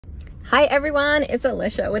Hi everyone, it's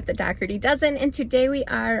Alicia with the Dougherty Dozen, and today we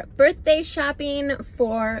are birthday shopping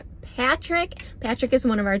for Patrick. Patrick is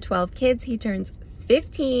one of our 12 kids. He turns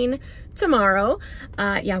 15 tomorrow.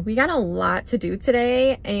 Yeah, we got a lot to do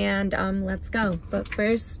today, and let's go. But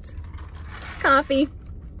first, coffee.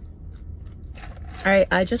 All right,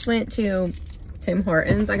 I just went to Tim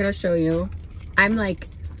Hortons. I gotta show you. I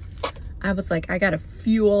was like, I gotta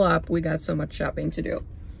fuel up. We got so much shopping to do.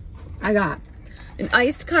 I got an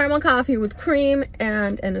iced caramel coffee with cream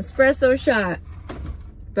and an espresso shot.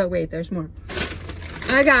 But wait, there's more.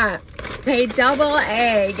 I got a double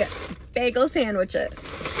egg bagel sandwiches.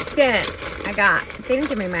 Then they didn't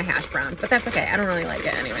give me my hash brown, but that's okay. I don't really like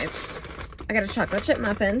it anyways. I got a chocolate chip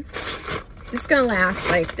muffin. This is gonna last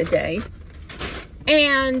like the day.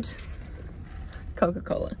 And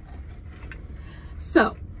Coca-Cola.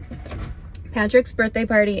 So, Patrick's birthday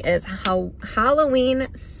party is Halloween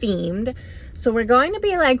themed. So we're going to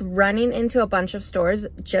be like running into a bunch of stores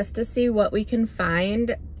just to see what we can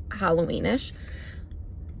find Halloweenish.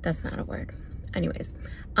 That's not a word. Anyways,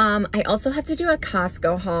 I also have to do a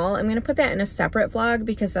Costco haul. I'm going to put that in a separate vlog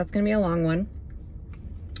because that's going to be a long one.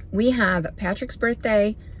 We have Patrick's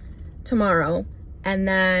birthday tomorrow, and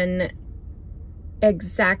then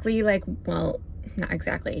exactly like, well, not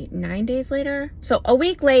exactly, 9 days later. So a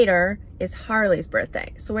week later is Harley's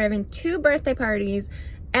birthday. So we're having 2 birthday parties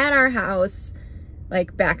at our house,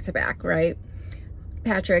 like back to back, right?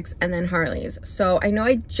 Patrick's and then Harley's. So I know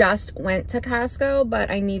I just went to Costco, but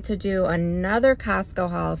I need to do another Costco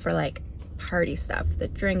haul for like party stuff, the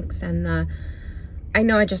drinks and the, I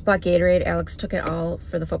know I just bought Gatorade. Alex took it all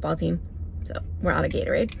for the football team. So we're out of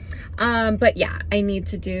Gatorade. But yeah, I need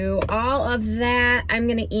to do all of that. I'm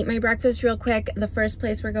gonna eat my breakfast real quick. The first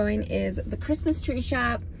place we're going is the Christmas tree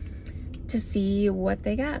shop to see what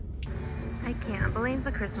they got. I can't believe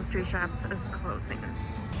the Christmas tree shops is closing.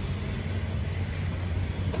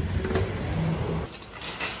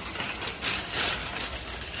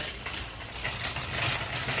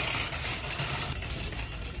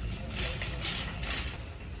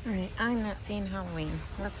 All right, I'm not seeing Halloween.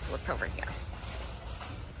 Let's look over here.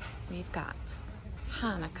 We've got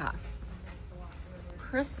Hanukkah,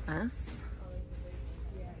 Christmas,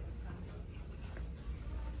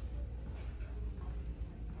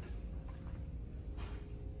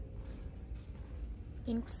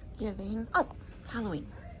 Thanksgiving. Oh, Halloween.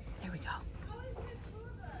 There we go.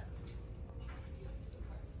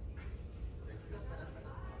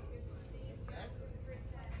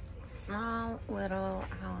 Small little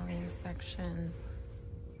Halloween section.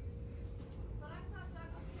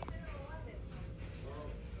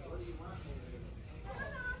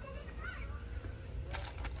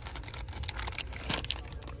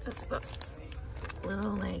 What's this?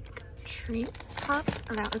 Little like treat cup.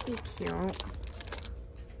 That would be cute.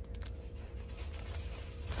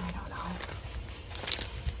 I don't know.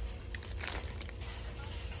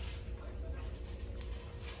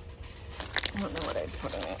 I don't know what I'd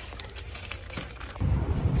put in it.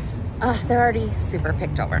 They're already super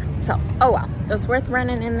picked over. So, oh well. It was worth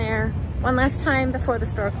running in there one last time before the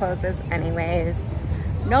store closes anyways.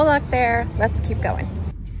 No luck there. Let's keep going.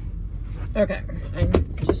 Okay, I'm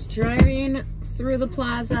just driving through the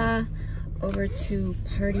plaza over to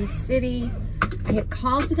Party City. I had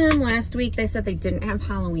called them last week. They said they didn't have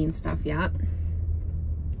Halloween stuff yet.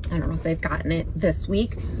 I don't know if they've gotten it this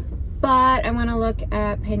week, but I want to look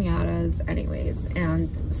at piñatas anyways.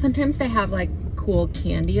 And sometimes they have like cool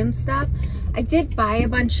candy and stuff. I did buy a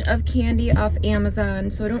bunch of candy off Amazon,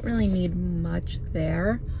 so I don't really need much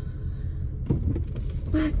there.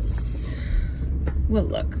 But, well,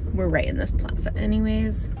 look, we're right in this plaza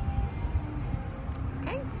anyways.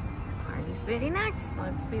 Okay, Party City next.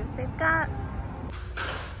 Let's see what they've got.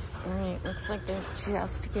 All right, looks like they're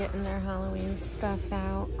just getting their Halloween stuff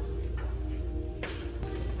out.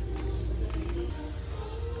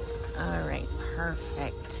 All right,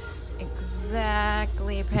 perfect.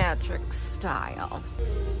 Exactly Patrick's style.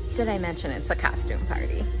 Did I mention it's a costume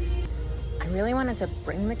party? I really wanted to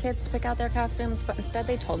bring the kids to pick out their costumes, but instead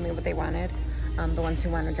they told me what they wanted, the ones who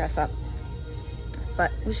want to dress up.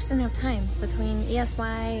 But we just didn't have time between ESY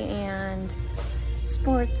and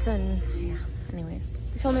sports and yeah, anyways.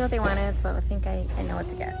 They told me what they wanted, so I think I know what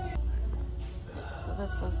to get. So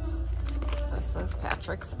this is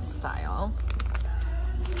Patrick's style.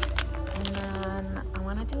 And then I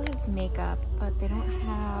want to do his makeup, but they don't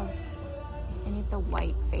have, I need the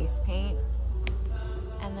white face paint.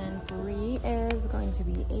 And then Brie is going to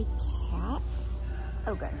be a cat.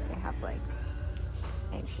 Oh good, they have like,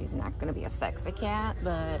 she's not going to be a sexy cat,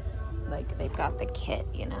 but like they've got the kit,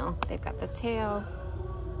 you know? They've got the tail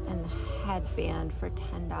And the headband for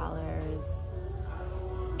 $10.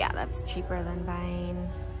 Yeah, that's cheaper than buying.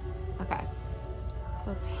 Okay.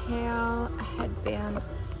 So tail, headband.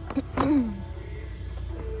 And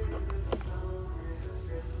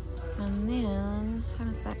then, how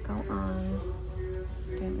does that go on?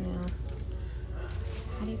 Don't know.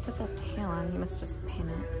 How do you put that tail on? You must just pin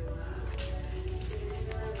it.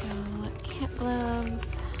 Cat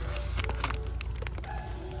gloves.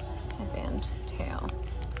 Headband, tail,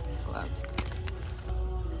 gloves.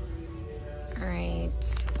 All right,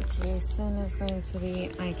 Jason is going to be,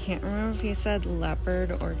 I can't remember if he said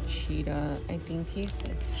leopard or cheetah. I think he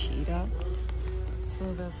said cheetah.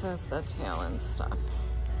 So this has the tail and stuff.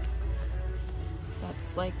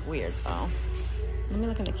 That's like weird though. Let me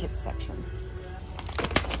look in the kids section.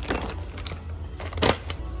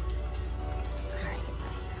 All right.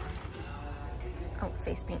 Oh,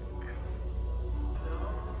 face paint.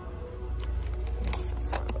 This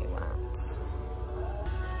is what we want.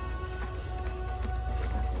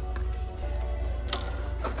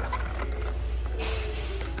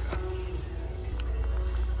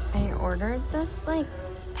 I ordered this like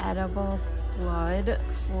edible blood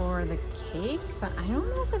for the cake, but I don't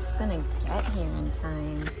know if it's gonna get here in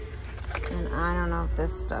time. And I don't know if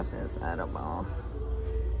this stuff is edible.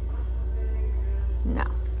 No.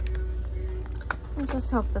 I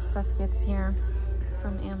just hope the stuff gets here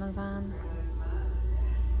from Amazon.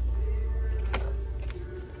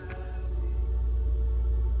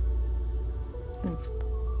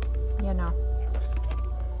 You know.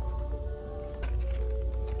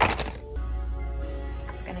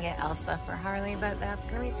 I was gonna get Elsa for Harley, but that's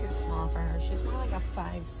gonna be too small for her. She's more like a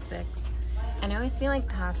 5'6". And I always feel like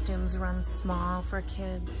costumes run small for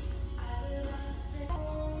kids.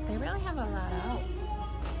 They really have a lot out.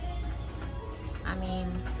 I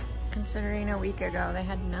mean, considering a week ago they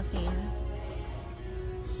had nothing.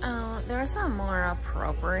 Oh, there's a more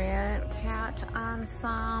appropriate cat on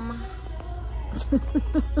some.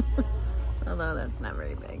 Although that's not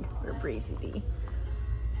very big for Breezy.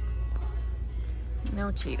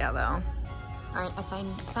 No cheetah though. Alright, I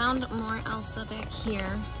found more Elsa back here.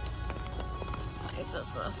 What size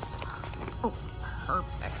is this? Oh,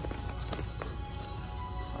 perfect.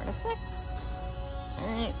 4 to 6.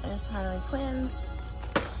 Alright, there's Harley Quinn's.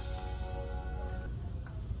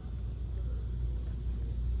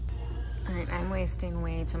 Alright, I'm wasting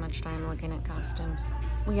way too much time looking at costumes.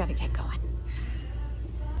 We gotta get going.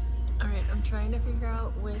 Alright, I'm trying to figure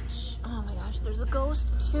out which... Oh my gosh, there's a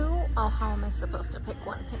ghost too? Oh, how am I supposed to pick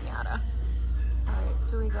one pinata? Alright,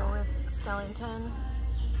 do we go with skeleton,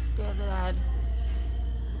 Day of the Dead,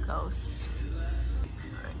 ghost?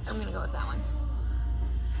 Alright, I'm gonna go with that one.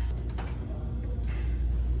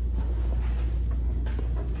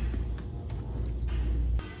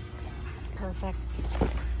 Perfect.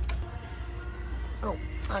 Oh,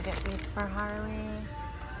 I'll get these for Harley.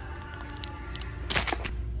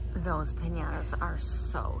 Those pinatas are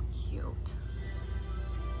so cute.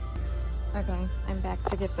 Okay, I'm back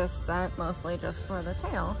to get this set, mostly just for the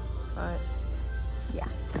tail, but yeah.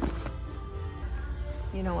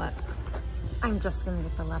 You know what? I'm just gonna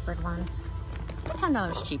get the leopard one. It's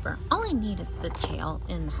 $10 cheaper. All I need is the tail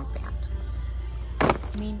and the headband. I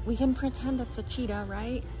mean, we can pretend it's a cheetah,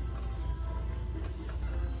 right?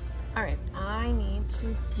 All right, I need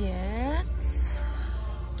to get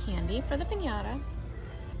candy for the pinata.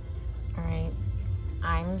 All right,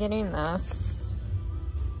 I'm getting this.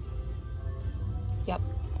 Yep.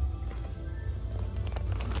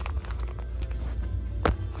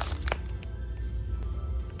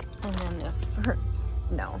 And then this for,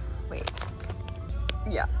 no, wait.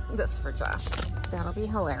 Yeah, this for Josh. That'll be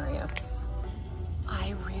hilarious.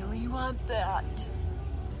 I really want that.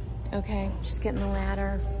 Okay, just getting the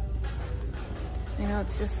ladder. I know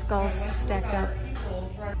it's just skulls stacked up.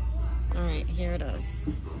 All right, here it is.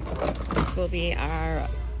 This will be our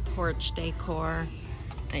porch decor.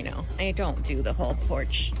 I know, I don't do the whole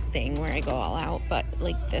porch thing where I go all out, but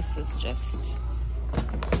like this is just,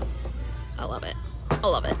 I love it. I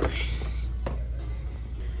love it.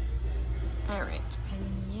 All right,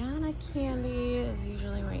 pinata candy is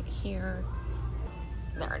usually right here.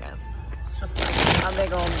 There it is. It's just like a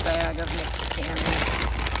big old bag of mixed candy.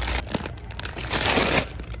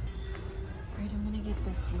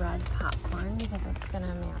 This red popcorn because it's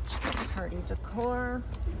gonna match the party decor.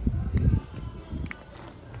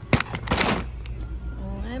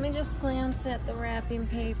 Let me just glance at the wrapping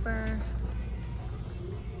paper.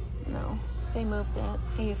 No, they moved it.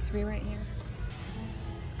 It used to be right here.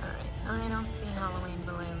 Alright, I don't see Halloween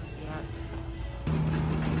balloons yet.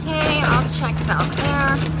 Okay, all checked out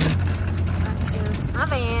there. This is my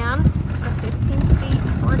van. It's a 15-seat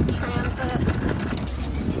Ford Transit,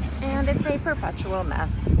 and it's a perpetual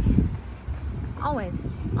mess. Always,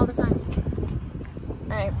 all the time.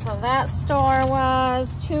 All right, so that store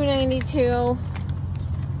was $2.92.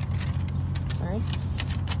 Sorry.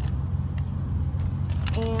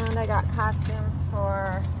 And I got costumes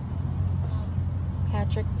for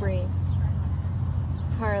Patrick, Bree,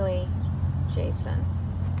 Harley, Jason.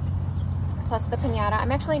 Plus the piñata.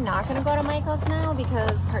 I'm actually not going to go to Michael's now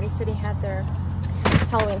because Party City had their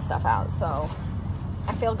Halloween stuff out. So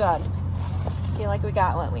I feel good. I feel like we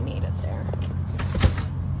got what we needed there.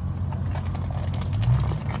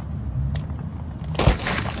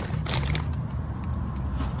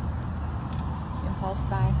 Impulse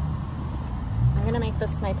buy. I'm going to make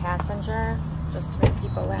this my passenger just to make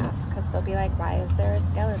people laugh because they'll be like, why is there a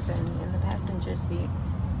skeleton in the passenger seat?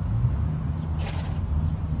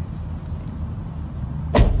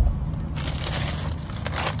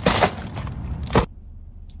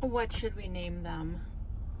 What should we name them?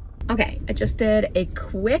 Okay, I just did a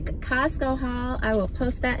quick Costco haul. I will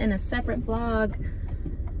post that in a separate vlog.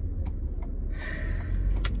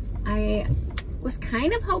 I was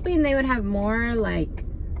kind of hoping they would have more like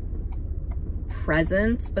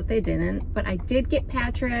presents, but they didn't. But I did get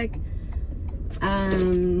Patrick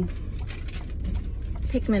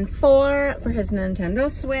Pikmin 4 for his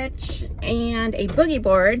Nintendo Switch and a boogie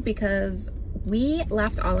board because we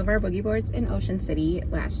left all of our boogie boards in Ocean City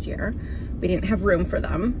last year. We didn't have room for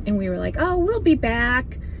them, and we were like, oh, we'll be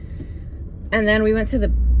back. And then we went to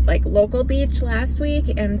the like local beach last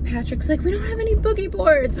week, and Patrick's like, we don't have any boogie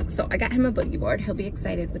boards. So I got him a boogie board. He'll be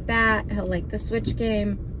excited with that. He'll like the Switch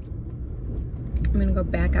game. I'm gonna go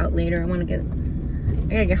back out later. I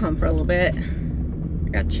gotta get home for a little bit. I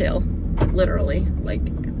gotta chill, literally, like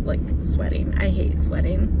sweating. I hate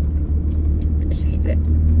sweating. I just hate it.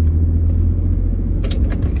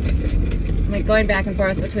 I'm like going back and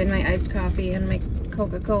forth between my iced coffee and my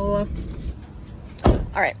Coca-Cola.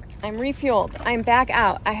 All right, I'm refueled. I'm back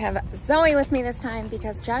out. I have Zoe with me this time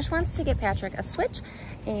because Josh wants to get Patrick a Switch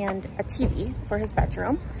and a TV for his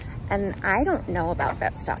bedroom. And I don't know about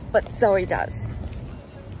that stuff, but Zoe does.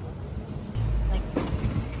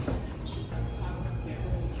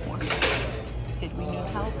 Did we need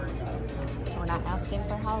help? We're not asking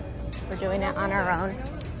for help. We're doing it on our own.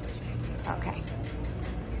 Okay.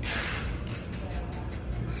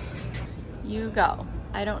 You go.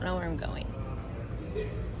 I don't know where I'm going.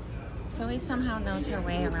 Zoe somehow knows her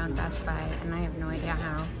way around Best Buy, and I have no idea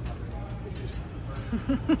how.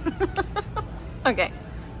 Okay,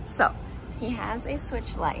 so he has a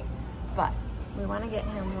Switch Lite, but we want to get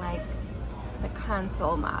him like the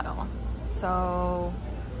console model. So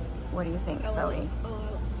what do you think, Zoe?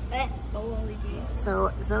 OLED.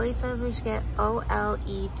 So Zoe says we should get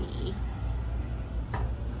OLED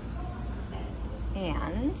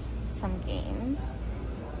and some games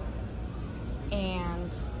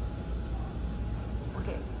and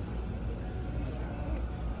games.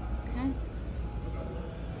 Okay.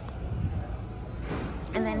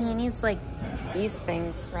 And then he needs like these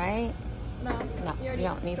things, right? No. No, you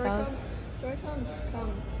don't need those? Joy-Cons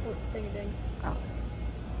come with thing-a-ding. Oh.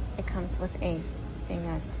 It comes with a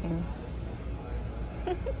thing-a-ding.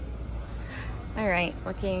 All right,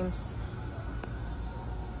 what games?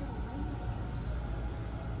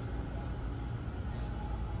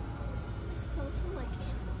 I suppose we like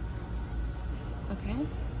animals. Okay.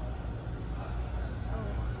 Oh.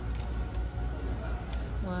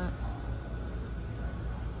 What?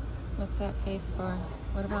 What's that face for?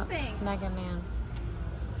 What about Nothing. Mega Man?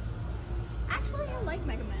 Actually, I like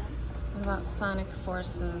Mega Man. What about Sonic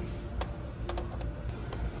Forces?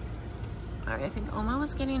 Alright, I think Oma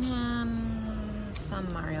was getting him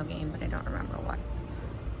some Mario game, but I don't remember what.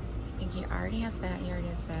 I think he already has that. He already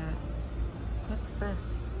has that. What's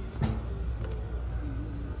this? I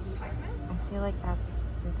feel like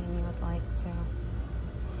that's something you would like too.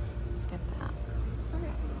 Let's get that.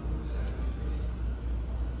 Okay.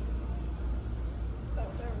 Oh,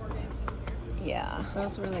 there are more games in here. Yeah,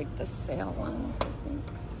 those were like the sale ones, I think.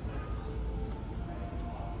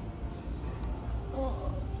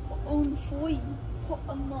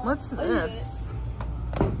 What's this?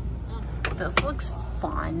 This looks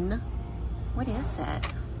fun. What is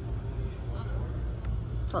it?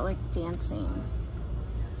 But like dancing.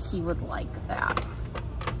 He would like that.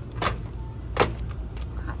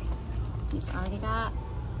 Okay. He's already got.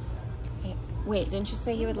 Wait, didn't you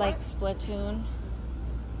say he would like Splatoon?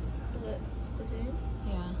 Splatoon?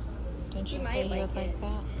 Yeah. Didn't you He say might he would like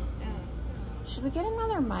that? Yeah. Should we get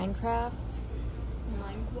another Minecraft?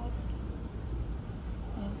 Minecraft?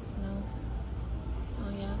 Yes, no.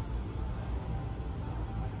 Oh, yes.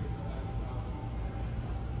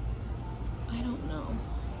 I don't know.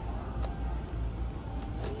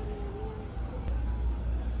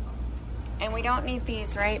 And we don't need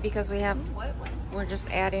these, right? Because we have, we're just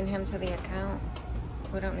adding him to the account.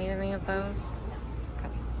 We don't need any of those. Okay.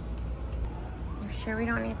 You're sure we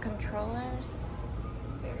don't need controllers?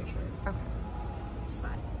 Very sure. Okay.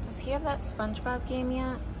 Decide. Does he have that SpongeBob game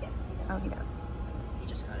yet? Yeah. Oh, he does. You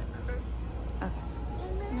just got it, remember? Okay.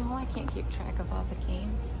 No, I can't keep track of all the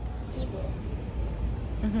games. Evil.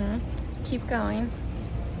 Mm-hmm. Keep going.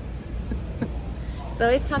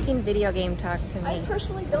 Zoe's talking video game talk to me. I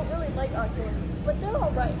personally don't really like Octolins, but they're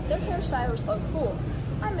alright. Their hairstyles are cool.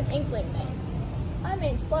 I'm an Inkling man. I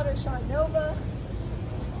made Fluttershy Nova.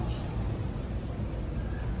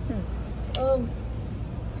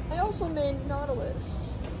 I also made Nautilus.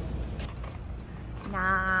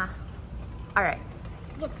 Nah. All right.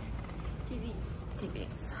 Look,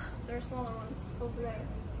 TVs. There are smaller ones over there.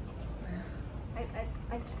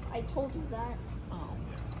 I told you that. Oh,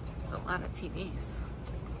 it's a lot of TVs.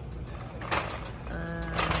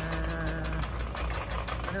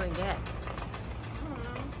 What do we get? I don't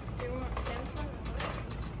know. Do you want Samsung?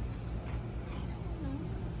 I don't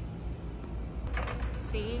know.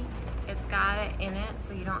 See, it's got it in it,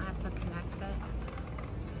 so you don't have to connect it.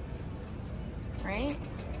 Right?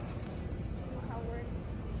 That's not how it works.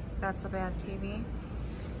 That's a bad TV.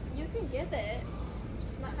 You can get it,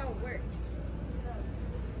 just not how it works.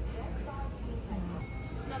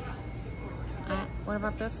 No. What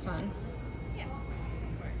about this one? Yeah.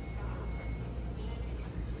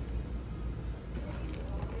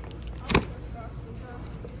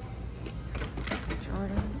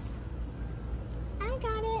 Jordans. I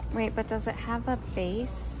got it. Wait, but does it have a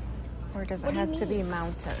base? Or does it What do you have to be mean?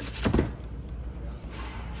 mounted?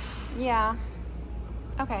 Yeah.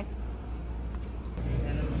 Okay.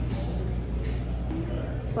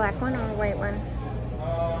 Black one or white one?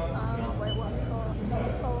 Wait, what's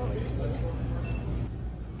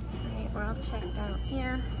Alright, we're all checked out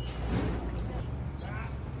here.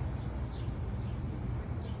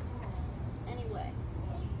 Anyway.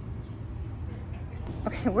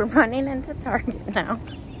 Okay, we're running into Target now.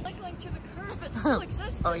 Like to the curb, but still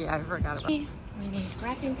exists. Oh yeah, I forgot about it. We need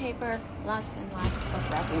wrapping paper, lots and lots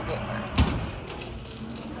of wrapping paper.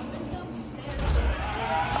 I've been downstairs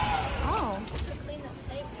Oh, to clean that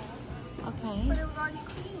tape now, okay. but it was already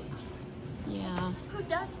cleaned. Yeah. Who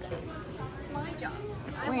does that? It's my job.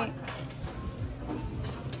 I Wait. want credit.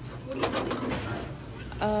 What are you doing?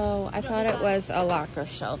 Oh, I thought it was a locker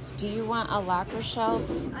shelf. Do you want a locker shelf?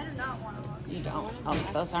 I do not want to look. You don't. Oh,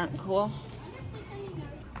 those aren't cool.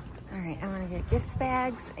 All right, I want to get gift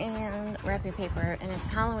bags and wrapping paper, and it's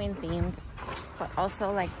Halloween themed, but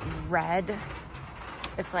also like red.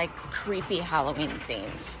 It's like creepy Halloween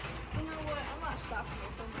themed. You know what? I'm not stopping you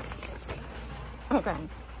from Okay.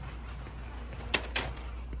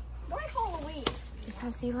 Why Halloween?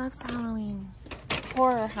 Because he loves Halloween.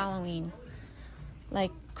 Horror Halloween.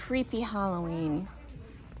 Like creepy Halloween.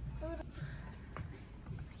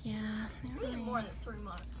 Yeah. We need more than 3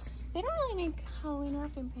 months. They don't really make Halloween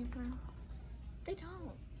wrapping paper. They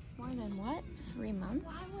don't. More than what? 3 months?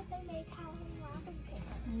 Why would they make Halloween wrapping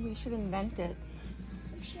paper? Maybe we should invent it.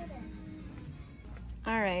 We shouldn't.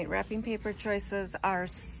 All right, wrapping paper choices are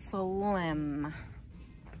slim.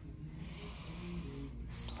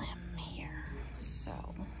 Slim here. So,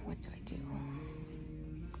 what do I do?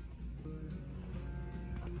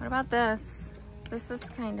 What about this? This is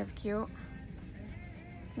kind of cute.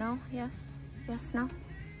 No? Yes? Yes? No?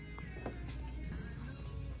 Yes.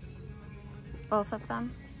 Both of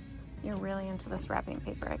them? You're really into this wrapping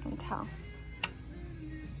paper, I can tell.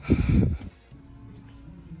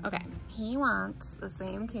 Okay, he wants the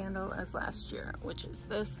same candle as last year, which is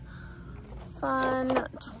this fun,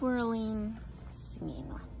 twirling, singing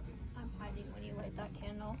one. I'm hiding when you light that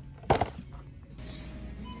candle.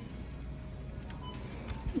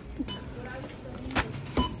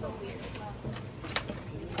 So weird.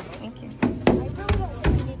 Thank you. I really don't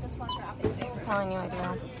think you need this much wrapping paper. I'm telling you I do.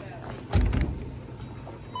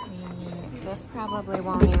 This probably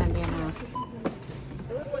won't even be enough.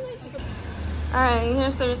 All right,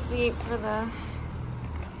 here's the receipt for the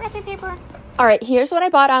wrapping paper. All right, here's what I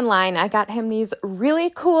bought online. I got him these really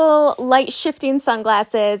cool light shifting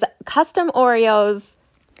sunglasses, custom Oreos,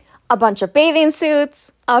 a bunch of bathing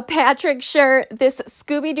suits, a Patrick shirt, this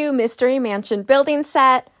Scooby-Doo Mystery Mansion building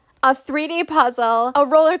set, a 3D puzzle, a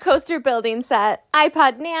roller coaster building set,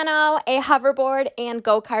 iPod Nano, a hoverboard and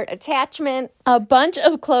go-kart attachment, a bunch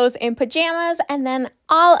of clothes and pajamas, and then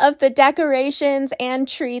all of the decorations and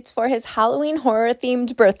treats for his Halloween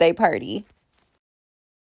horror-themed birthday party.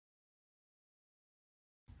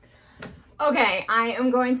 Okay, I am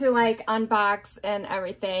going to like unbox and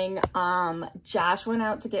everything. Josh went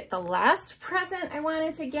out to get the last present I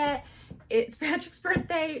wanted to get. It's Patrick's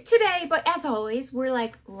birthday today, but as always, we're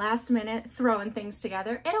like last minute throwing things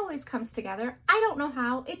together. It always comes together. I don't know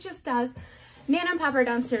how, it just does. Nana and Papa are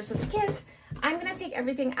downstairs with the kids. I'm gonna take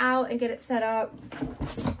everything out and get it set up.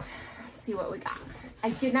 Let's see what we got. I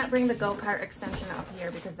did not bring the go-kart extension up here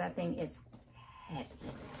because that thing is heavy.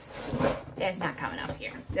 It's not coming up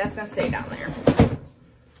here. That's gonna stay down there.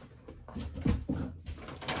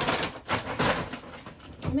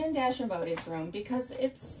 I'm in Dash and Bodie's room because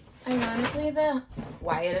it's ironically the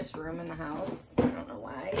quietest room in the house. I don't know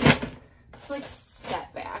why. It's like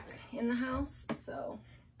set back in the house, so.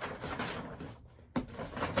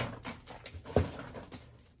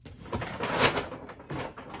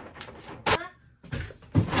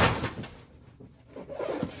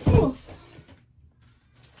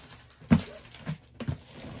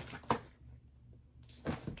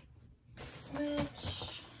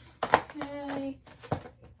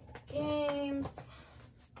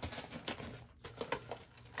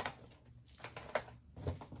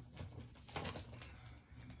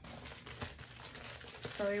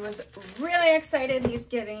 So he was really excited he's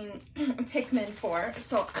getting Pikmin 4,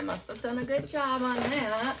 so I must have done a good job on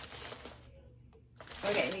that.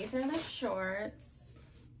 Okay, these are the shorts.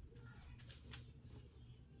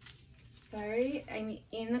 Sorry, I'm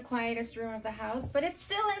in the quietest room of the house, but it's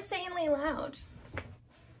still insanely loud.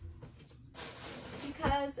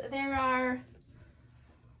 Because there are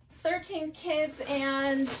 13 kids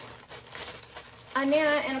and a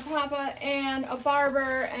Nana and a Papa and a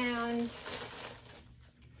barber and...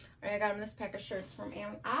 I got him this pack of shirts from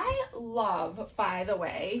Amazon. I love, by the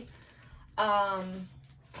way,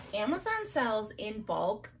 Amazon sells in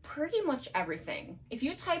bulk pretty much everything. If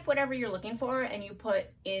you type whatever you're looking for and you put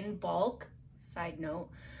in bulk, side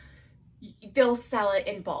note, they'll sell it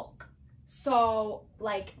in bulk. So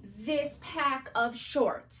like this pack of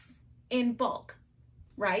shorts in bulk,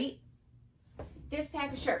 right? This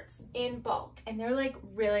pack of shirts in bulk. And they're like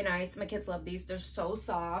really nice. My kids love these. They're so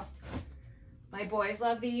soft. My boys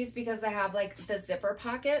love these because they have like the zipper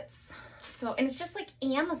pockets. So, and it's just like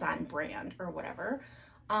Amazon brand or whatever.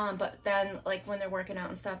 But then like when they're working out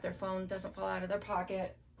and stuff, their phone doesn't fall out of their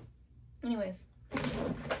pocket. Anyways,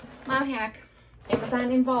 mom hack, Amazon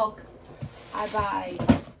in bulk. I buy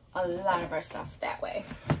a lot of our stuff that way.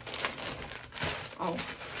 Oh,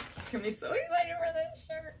 he's gonna be so excited for this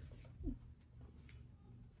shirt.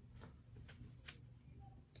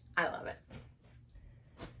 I love it.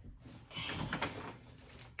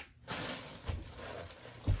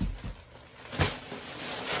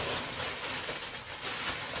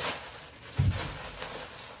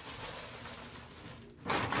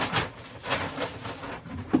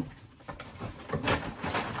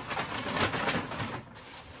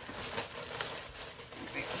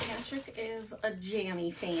 Is a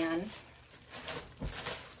jammy fan.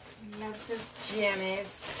 He loves his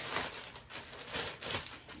jammies.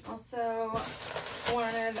 Also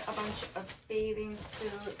wanted a bunch of bathing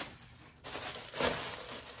suits.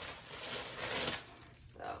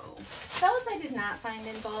 So those I did not find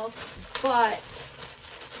in bulk, but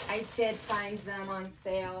I did find them on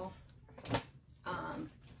sale.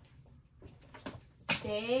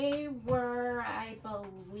 They were, I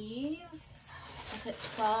believe, was it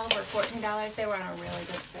 $12 or $14? They were on a really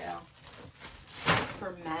good sale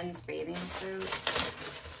for men's bathing suits.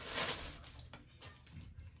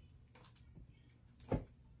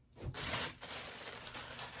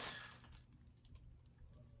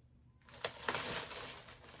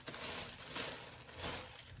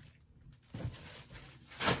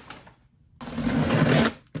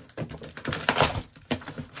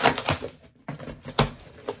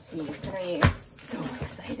 He's gonna be so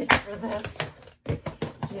excited for this.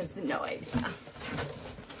 He has no idea.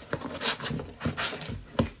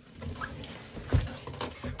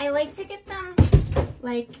 I like to get them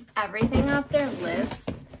like everything off their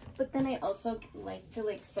list, but then I also like to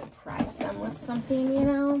like surprise them with something, you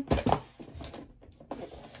know?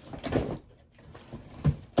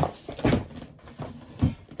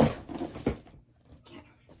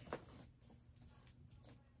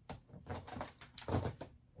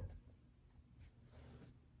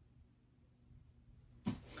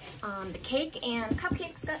 The cake and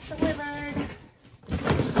cupcakes got delivered.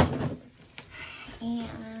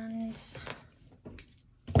 And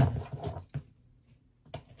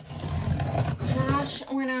Josh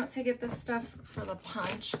went out to get the stuff for the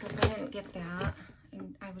punch because I didn't get that.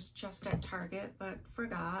 And I was just at Target, but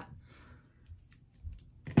forgot.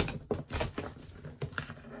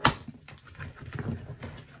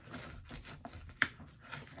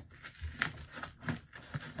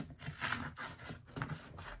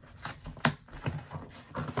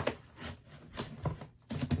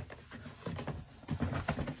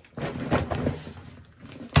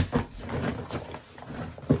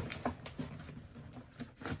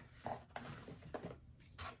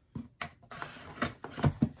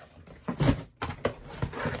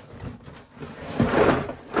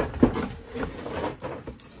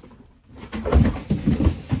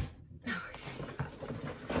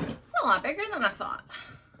 bigger than I thought.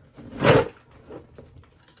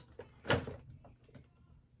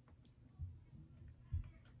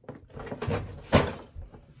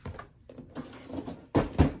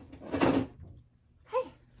 Okay,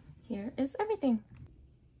 here is everything.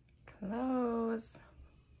 Clothes,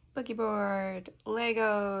 boogie board,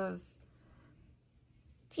 Legos,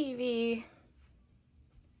 TV,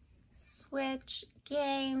 Switch,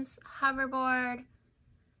 games, hoverboard,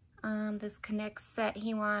 this Connect set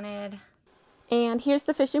he wanted. And here's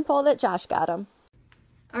the fishing pole that Josh got him.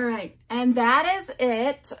 All right, and that is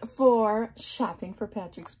it for shopping for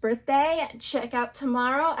Patrick's birthday. Check out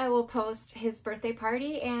tomorrow. I will post his birthday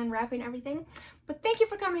party and wrapping everything. But thank you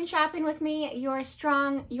for coming shopping with me. You are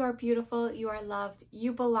strong, you are beautiful, you are loved,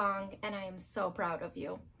 you belong, and I am so proud of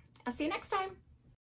you. I'll see you next time.